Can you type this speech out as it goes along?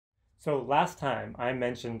So last time I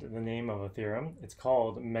mentioned the name of a theorem. It's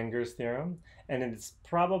called Menger's theorem, and it's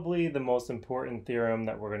probably the most important theorem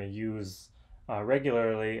that we're going to use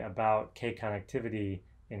regularly about k-connectivity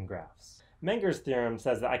in graphs. Menger's theorem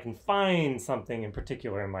says that I can find something in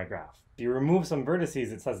particular in my graph. If you remove some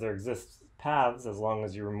vertices, it says there exists paths as long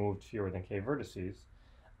as you removed fewer than k vertices.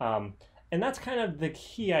 And that's kind of the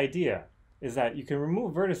key idea, is that you can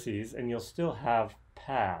remove vertices and you'll still have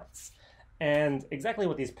paths. And exactly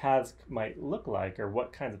what these paths might look like, or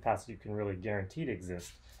what kinds of paths you can really guarantee to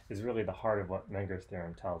exist, is really the heart of what Menger's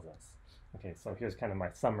theorem tells us. Okay, so here's kind of my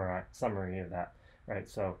summary of that, right?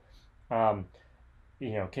 So,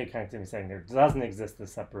 k-connectivity is saying there doesn't exist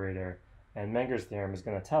this separator, and Menger's theorem is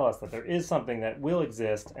going to tell us that there is something that will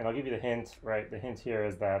exist, and I'll give you the hint, right? The hint here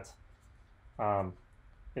is that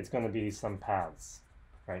it's going to be some paths,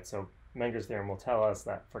 right? So Menger's theorem will tell us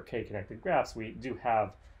that for k-connected graphs, we do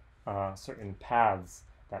have certain paths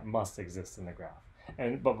that must exist in the graph.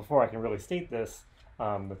 But before I can really state this,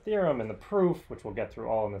 the theorem and the proof, which we'll get through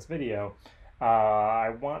all in this video,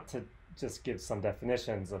 I want to just give some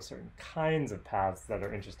definitions of certain kinds of paths that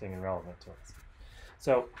are interesting and relevant to us.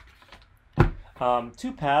 So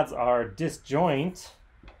two paths are disjoint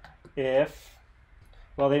if,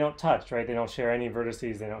 well, they don't touch, right? They don't share any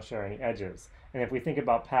vertices, they don't share any edges. And if we think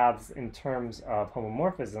about paths in terms of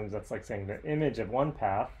homomorphisms, that's like saying the image of one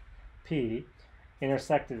path, P,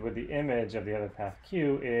 intersected with the image of the other path,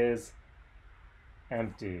 Q, is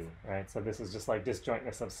empty, right? So this is just like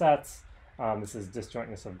disjointness of sets. This is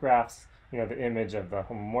disjointness of graphs. The image of the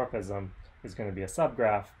homomorphism is going to be a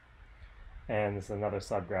subgraph, and this is another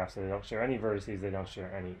subgraph, so they don't share any vertices, they don't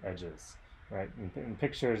share any edges, right? In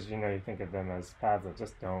pictures, you think of them as paths that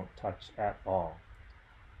just don't touch at all.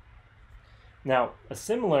 Now, a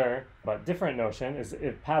similar but different notion is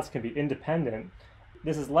if paths can be independent.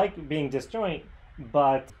 This is like being disjoint,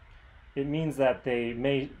 but it means that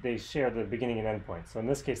they share the beginning and end point. So in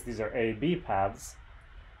this case, these are A-B paths.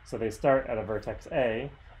 So they start at a vertex A,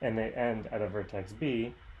 and they end at a vertex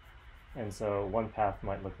B. And so one path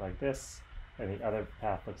might look like this, and the other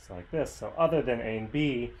path looks like this. So other than A and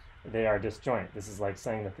B, they are disjoint. This is like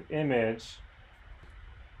saying that the image,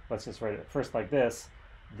 let's just write it first like this,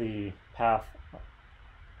 the path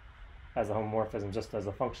as a homomorphism just as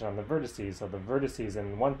a function on the vertices. So the vertices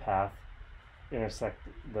in one path intersect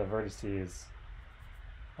the vertices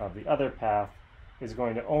of the other path is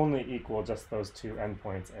going to only equal just those two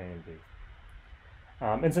endpoints, A and B.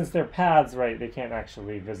 And since they're paths, right, they can't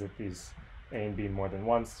actually visit these A and B more than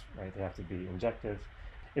once, right? They have to be injective.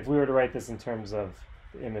 If we were to write this in terms of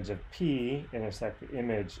the image of P intersect the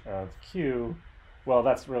image of Q, well,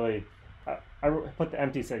 that's really, I put the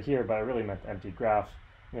empty set here, but I really meant the empty graph.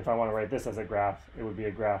 And if I want to write this as a graph, it would be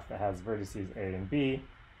a graph that has vertices A and B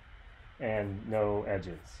and no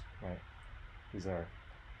edges, right? These are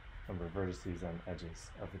number of vertices and edges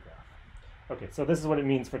of the graph. Okay, so this is what it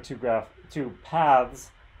means for two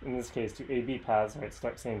paths, in this case two AB paths,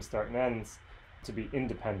 right? Same start and ends, to be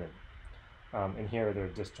independent. And here they're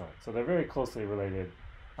disjoint. So they're very closely related,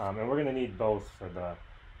 and we're going to need both for the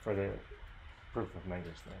proof of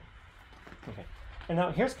Menger's theorem. Okay. And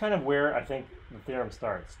now here's kind of where I think the theorem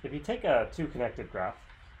starts. If you take a two-connected graph,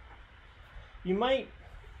 you might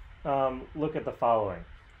look at the following.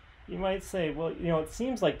 You might say, well, it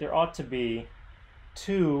seems like there ought to be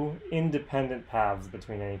two independent paths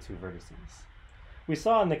between any two vertices. We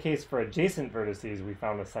saw in the case for adjacent vertices, we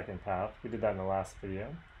found a second path. We did that in the last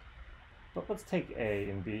video. But let's take A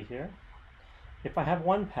and B here. If I have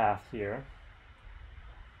one path here,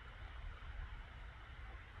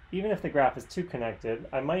 even if the graph is two connected,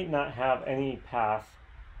 I might not have any path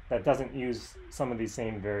that doesn't use some of these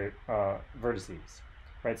same vertices,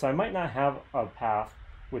 right? So I might not have a path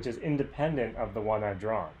which is independent of the one I've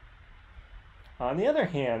drawn. On the other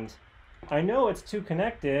hand, I know it's two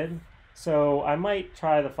connected, so I might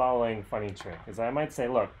try the following funny trick, is I might say,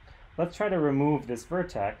 look, let's try to remove this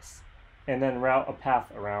vertex and then route a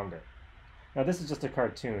path around it. Now this is just a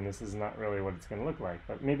cartoon, this is not really what it's going to look like,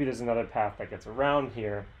 but maybe there's another path that gets around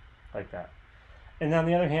here like that. And on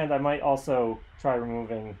the other hand, I might also try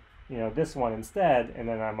removing this one instead, and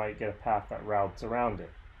then I might get a path that routes around it.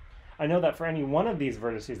 I know that for any one of these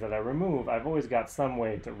vertices that I remove, I've always got some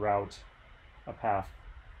way to route a path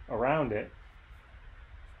around it.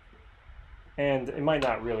 And it might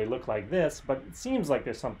not really look like this, but it seems like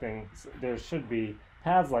there should be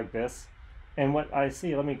paths like this. And what I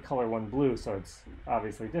see, let me color one blue so it's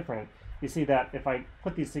obviously different. You see that if I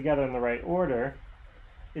put these together in the right order,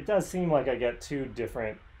 it does seem like I get two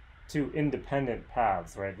independent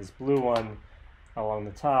paths, right? This blue one along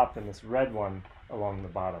the top and this red one along the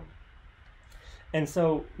bottom. And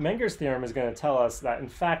so Menger's theorem is going to tell us that, in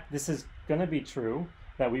fact, this is going to be true,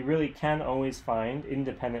 that we really can always find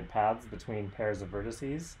independent paths between pairs of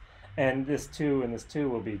vertices. And this 2 and this 2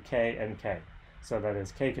 will be k and k. So that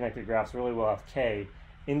is, k-connected graphs really will have k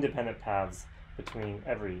independent paths between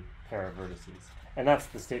every pair of vertices. And that's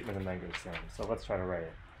the statement of Menger's theorem. So let's try to write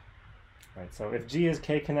it. Right, so if G is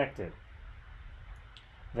k-connected,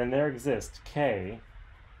 then there exist k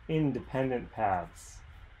independent paths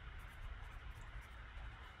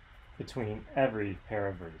between every pair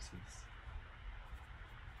of vertices.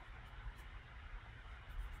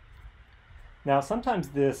 Now, sometimes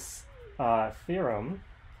this theorem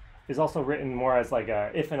is also written more as like a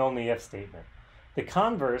if and only if statement. The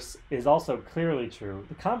converse is also clearly true.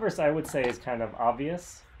 The converse, I would say, is kind of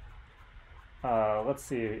obvious. Let's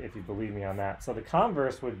see if you believe me on that. So the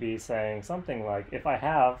converse would be saying something like, if I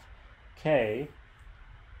have k,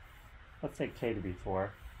 let's take k to be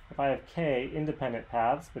 4. If I have k independent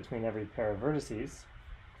paths between every pair of vertices,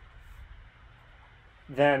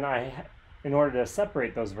 then in order to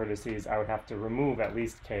separate those vertices, I would have to remove at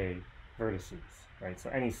least k vertices, right? So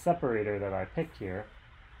any separator that I pick here,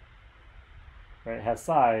 right, has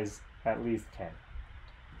size at least k.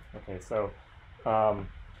 Okay, so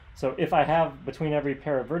so if I have, between every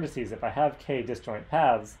pair of vertices, if I have k disjoint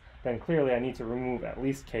paths, then clearly I need to remove at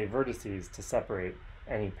least k vertices to separate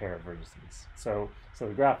any pair of vertices. So the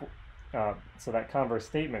graph, so that converse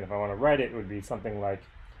statement, if I want to write it, would be something like,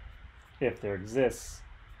 if there exists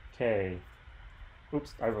k,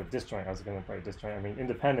 oops, I wrote disjoint, I was going to write disjoint, I mean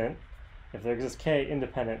independent. If there exists k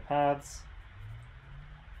independent paths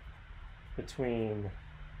between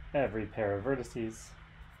every pair of vertices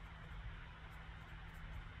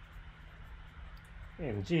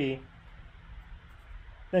in G,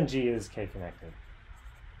 then G is k-connected.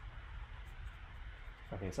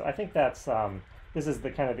 Okay, so I think that's, this is the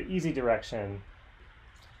kind of the easy direction,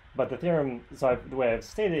 but the theorem, so the way I've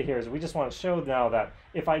stated it here is we just want to show now that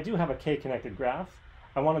if I do have a k-connected graph,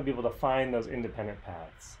 I want to be able to find those independent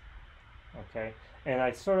paths. Okay, and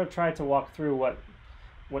I sort of tried to walk through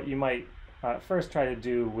what you might first try to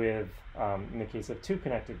do with, in the case of 2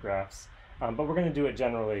 connected graphs, but we're going to do it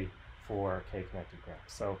generally for k-connected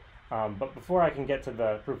graphs. So, but before I can get to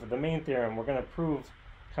the proof of the main theorem, we're going to prove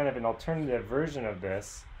kind of an alternative version of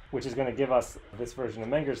this, which is going to give us this version of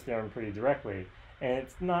Menger's theorem pretty directly. And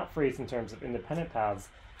it's not phrased in terms of independent paths,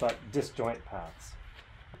 but disjoint paths.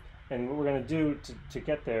 And what we're going to do to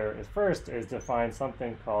get there is first is define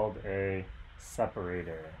something called a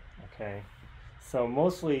separator. Okay, so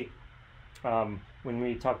mostly when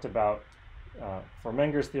we talked about for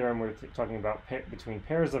Menger's theorem, we're talking about between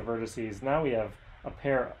pairs of vertices. Now we have a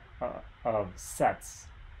pair of sets.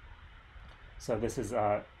 So this is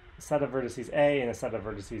a set of vertices A and a set of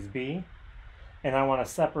vertices B, and I want to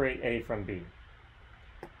separate A from B.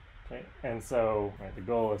 Okay, and so the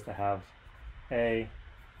goal is to have A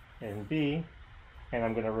and B, and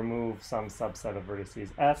I'm going to remove some subset of vertices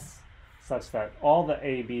S, such that all the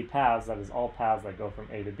AB paths, that is all paths that go from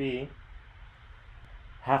A to B,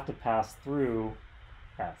 have to pass through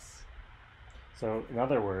S. So in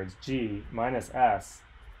other words, G minus S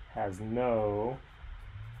has no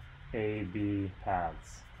AB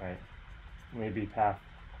paths, right? Maybe path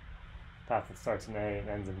that starts in A and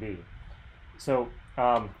ends in B. So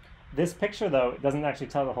this picture, though, doesn't actually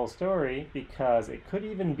tell the whole story, because it could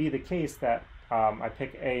even be the case that I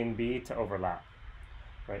pick A and B to overlap,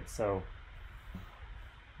 right? So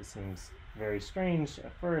this seems very strange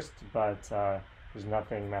at first, but there's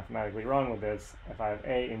nothing mathematically wrong with this. If I have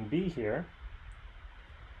A and B here,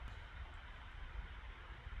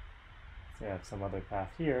 say I have some other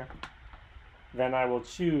path here, then I will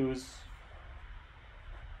choose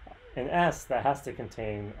an S that has to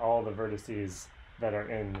contain all the vertices that are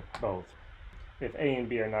in both. If A and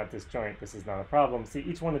B are not disjoint, this is not a problem. See,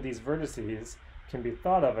 each one of these vertices can be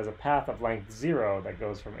thought of as a path of length 0 that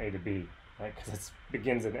goes from A to B, right? Because it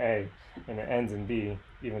begins in A and it ends in B,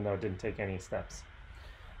 even though it didn't take any steps.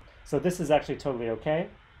 So this is actually totally okay.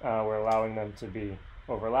 We're allowing them to be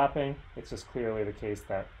overlapping. It's just clearly the case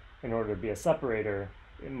that in order to be a separator,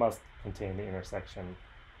 it must contain the intersection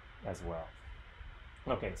as well.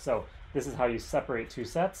 Okay, so this is how you separate 2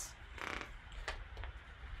 sets.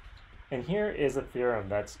 And here is a theorem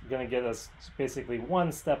that's going to get us basically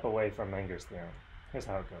one step away from Menger's theorem. Here's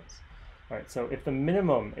how it goes. All right, so if the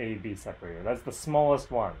minimum AB separator, that's the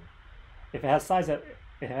smallest one, if it has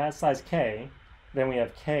size k, then we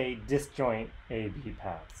have k disjoint AB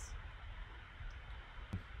paths.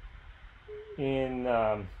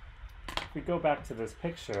 If we go back to this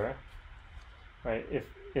picture, right,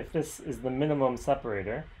 if this is the minimum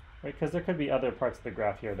separator, right? Because there could be other parts of the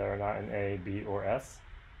graph here that are not in A, B, or S.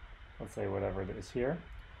 Let's say whatever it is here.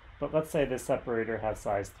 But let's say this separator has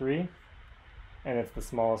size 3, and it's the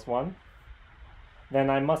smallest one. Then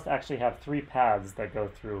I must actually have 3 paths that go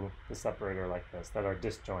through the separator like this, that are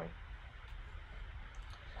disjoint.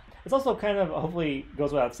 It's also kind of, hopefully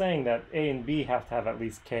goes without saying, that A and B have to have at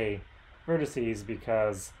least k vertices,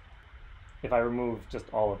 because if I remove just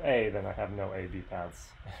all of A, then I have no AB paths,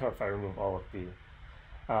 or if I remove all of B.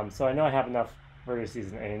 So I know I have enough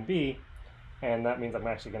vertices in A and B, and that means I'm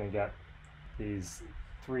actually going to get these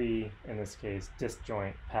 3, in this case,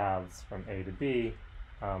 disjoint paths from A to B,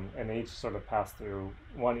 and they each sort of pass through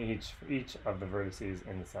one each for each of the vertices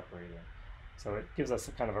in the separator. So it gives us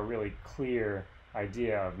a kind of a really clear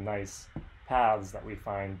idea of nice paths that we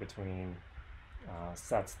find between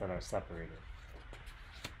sets that are separated.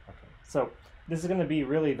 Okay, so this is going to be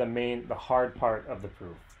really the hard part of the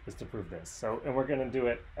proof, is to prove this. So, and we're going to do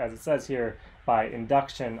it, as it says here, by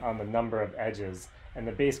induction on the number of edges. And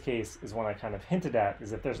the base case is one I kind of hinted at,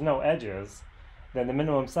 is if there's no edges, then the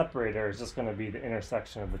minimum separator is just going to be the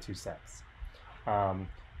intersection of the two sets.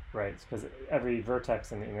 Right, because every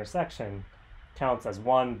vertex in the intersection counts as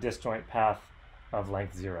one disjoint path of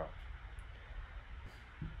length 0.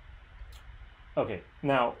 Okay,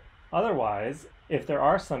 now otherwise, if there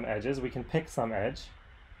are some edges, we can pick some edge.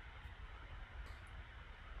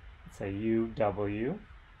 Let's say UW.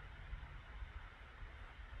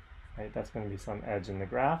 Right, that's going to be some edge in the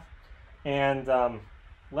graph. And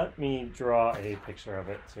let me draw a picture of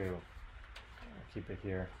it too. I'll keep it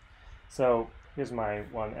here. So here's my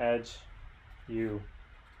one edge, UW,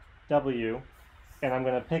 and I'm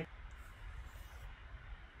going to pick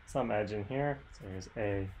some edge in here. So here's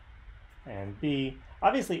A and B.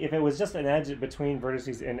 Obviously, if it was just an edge between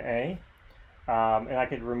vertices in A, and I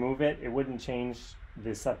could remove it, it wouldn't change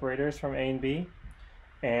the separators from A and B,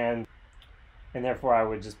 and therefore I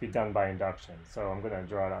would just be done by induction. So I'm going to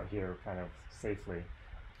draw it out here kind of safely.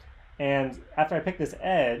 And after I pick this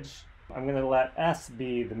edge, I'm going to let S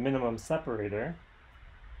be the minimum separator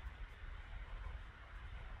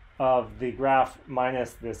of the graph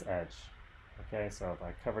minus this edge. Okay, so if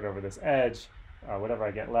I covered over this edge, whatever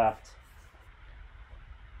I get left,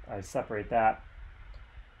 I separate that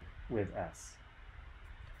with S.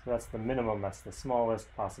 So that's the minimum, that's the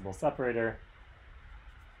smallest possible separator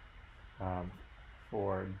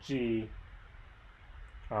for G.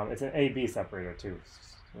 It's an AB separator too,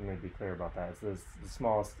 so let me be clear about that. It's the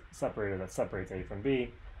smallest separator that separates A from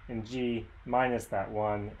B, and G minus that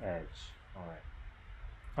one edge.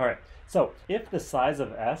 All right, so if the size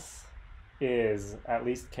of S is at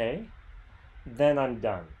least k, then I'm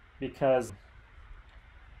done, because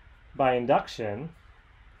by induction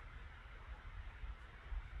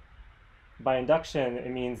it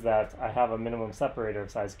means that I have a minimum separator of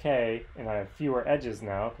size k, and I have fewer edges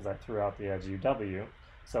now because I threw out the edge UW,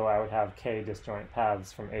 so I would have k disjoint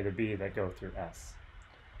paths from A to B that go through S.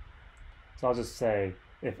 So I'll just say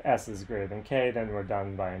if S is greater than k, then we're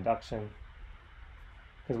done by induction,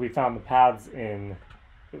 because we found the paths in,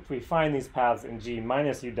 if we find these paths in G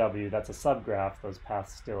minus UW, that's a subgraph, those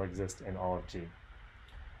paths still exist in all of G.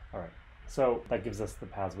 All right, so that gives us the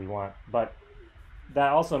paths we want, but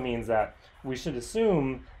that also means that we should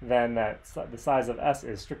assume then that the size of S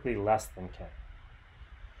is strictly less than k.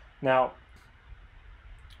 Now,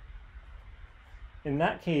 in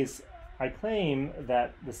that case, I claim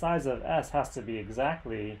that the size of S has to be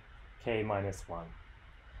exactly k minus 1.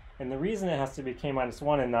 And the reason it has to be k minus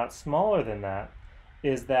 1 and not smaller than that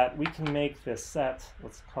is that we can make this set,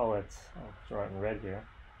 let's call it, I'll draw it in red here,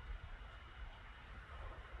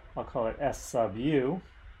 I'll call it S sub u,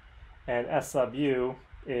 and S sub u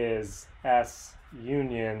is S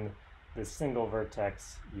union the single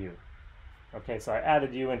vertex u. Okay, so I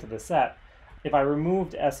added u into the set. If I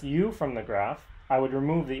removed SU from the graph, I would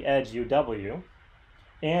remove the edge UW,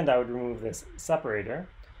 and I would remove this separator,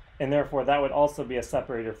 and therefore that would also be a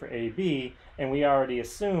separator for AB, and we already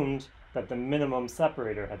assumed that the minimum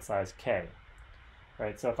separator had size k.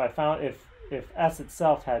 Right, so if I found, if S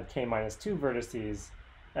itself had k minus 2 vertices,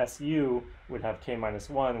 SU would have k minus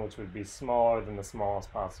 1, which would be smaller than the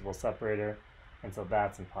smallest possible separator, and so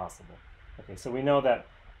that's impossible. Okay, so we know that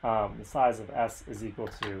the size of S is equal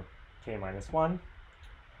to k minus 1,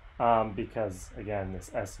 because, again,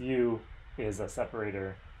 this SU is a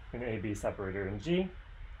separator, an AB separator in G.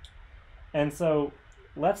 And so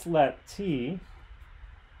let's let T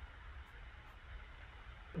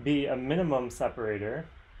be a minimum separator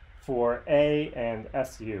for A and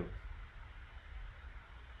SU.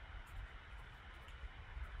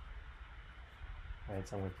 Right,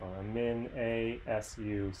 so I'm going to call it a min A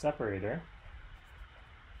SU separator.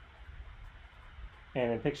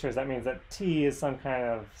 And in pictures, that means that T is some kind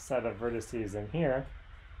of set of vertices in here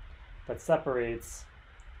that separates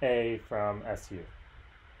A from SU.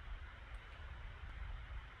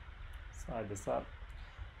 Slide this up.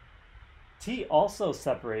 T also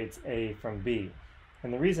separates A from B.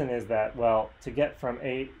 And the reason is that, well, to get from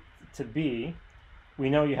A to B, we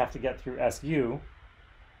know you have to get through SU.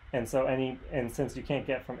 And so since you can't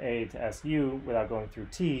get from A to SU without going through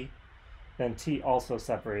T, then T also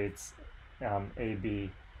separates AB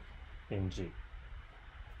in G.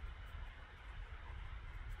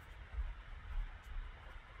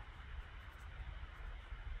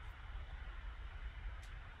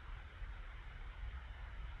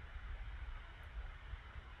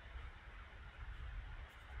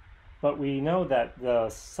 But we know that the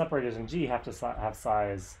separators in G have to have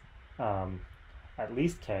size at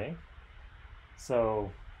least K.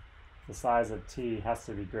 So the size of T has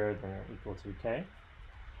to be greater than or equal to K.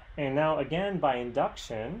 And now again by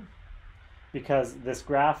induction, because this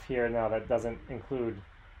graph here now that doesn't include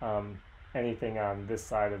anything on this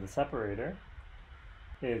side of the separator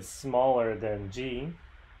is smaller than G,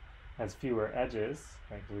 has fewer edges.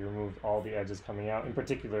 Right? We removed all the edges coming out. In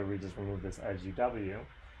particular, we just removed this edge UW.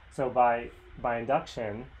 So by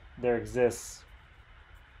induction, there exists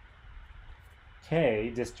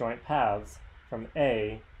K disjoint paths from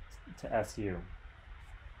A to SU.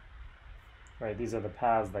 Right, these are the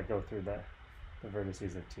paths that go through the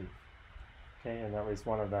vertices of T. Okay, and at least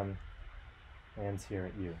one of them lands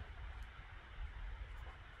here at U.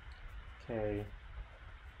 K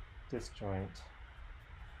disjoint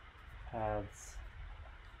paths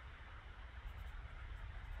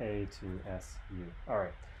A to SU. All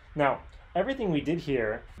right. Now, everything we did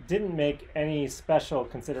here didn't make any special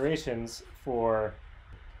considerations for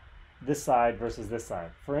this side versus this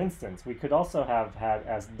side. For instance, we could also have had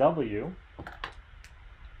SW.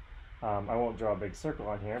 I won't draw a big circle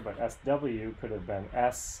on here, but SW could have been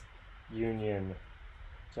S union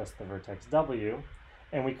just the vertex W.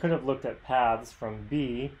 And we could have looked at paths from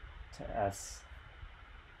B to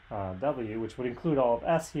SW, which would include all of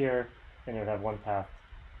S here, and it would have one path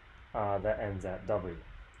that ends at W.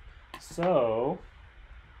 So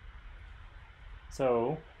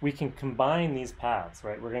we can combine these paths,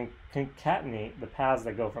 right? We're going to concatenate the paths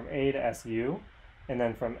that go from A to SU, and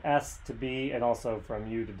then from S to B, and also from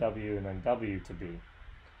U to W, and then W to B.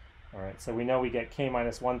 All right, so we know we get K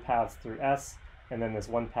minus 1 paths through S, and then this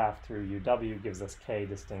one path through UW gives us K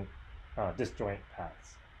disjoint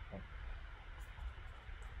paths. Okay.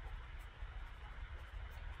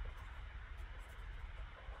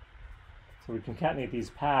 So we concatenate these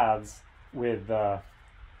paths with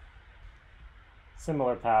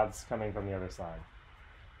similar paths coming from the other side.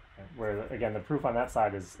 Okay. Where, again, the proof on that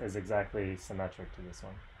side is exactly symmetric to this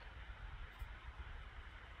one.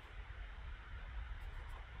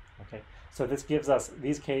 Okay, so this gives us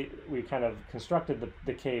these K, we kind of constructed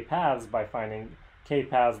the K paths by finding K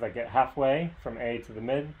paths that get halfway from A to the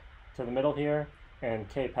middle here, and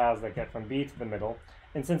K paths that get from B to the middle.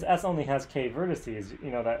 And since S only has K vertices,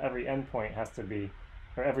 you know that every endpoint has to be,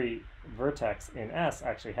 or every vertex in S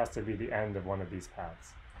actually has to be the end of one of these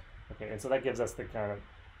paths. Okay, and so that gives us the kind of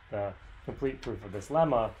the complete proof of this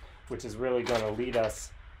lemma, which is really going to lead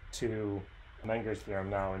us to Menger's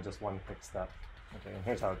theorem now in just one quick step. Okay, and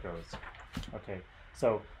here's how it goes. Okay,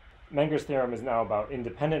 so Menger's theorem is now about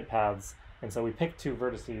independent paths, and so we pick two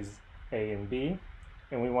vertices A and B,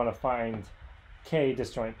 and we want to find K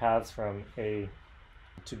disjoint paths from A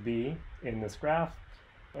to B in this graph.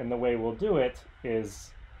 And the way we'll do it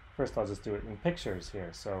is, first I'll just do it in pictures here.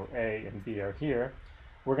 So A and B are here.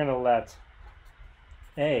 We're going to let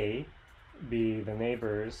A be the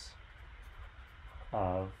neighbors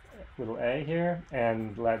of little a here,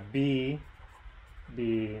 and let B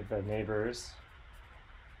be the neighbors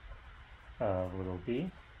of little b.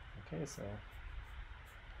 Okay, so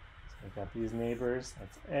I've got these neighbors,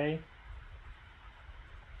 that's A.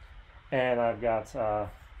 And I've got some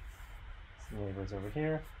neighbors over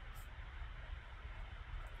here.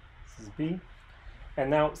 This is B. And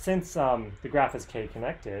now, since the graph is K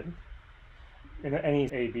connected, any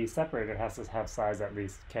AB separator has to have size at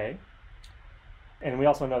least K. And we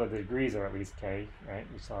also know that the degrees are at least K, right?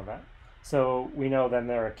 We saw that. So we know then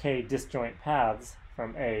there are K disjoint paths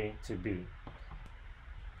from A to B.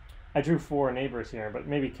 I drew 4 neighbors here, but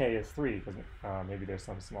maybe K is 3, because maybe there's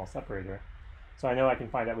some small separator. So I know I can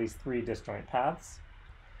find at least 3 disjoint paths.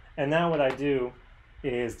 And now what I do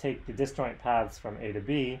is take the disjoint paths from A to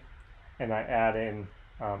B, and I add in,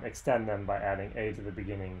 extend them by adding A to the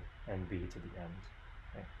beginning and B to the end.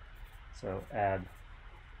 Okay. So add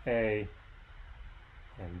A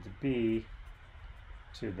and B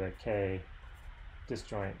to the K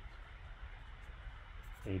disjoint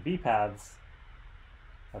AB paths.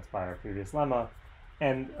 That's by our previous lemma.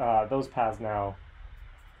 And those paths now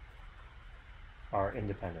are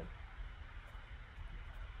independent.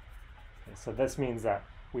 Okay, so this means that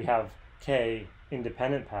we have k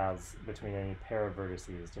independent paths between any pair of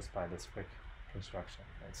vertices just by this quick construction.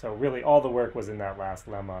 And so really all the work was in that last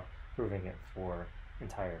lemma, proving it for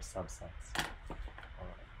entire subsets. All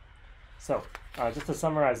right. So just to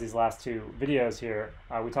summarize these last two videos here,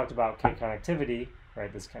 we talked about k-connectivity,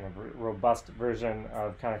 right, this kind of robust version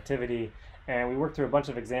of connectivity, and we worked through a bunch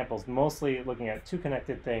of examples, mostly looking at two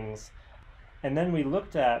connected things. And then we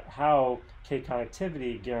looked at how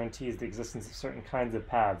k-connectivity guarantees the existence of certain kinds of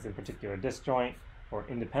paths, in particular disjoint or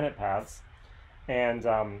independent paths. And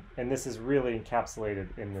this is really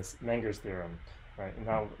encapsulated in this Menger's theorem, right? And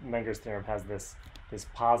now Menger's theorem has this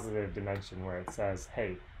positive dimension where it says,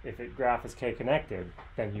 hey, if a graph is k-connected,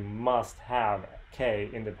 then you must have k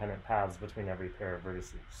independent paths between every pair of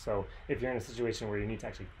vertices. So if you're in a situation where you need to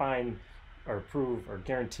actually find or prove or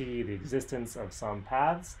guarantee the existence of some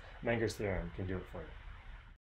paths, Menger's theorem can do it for you.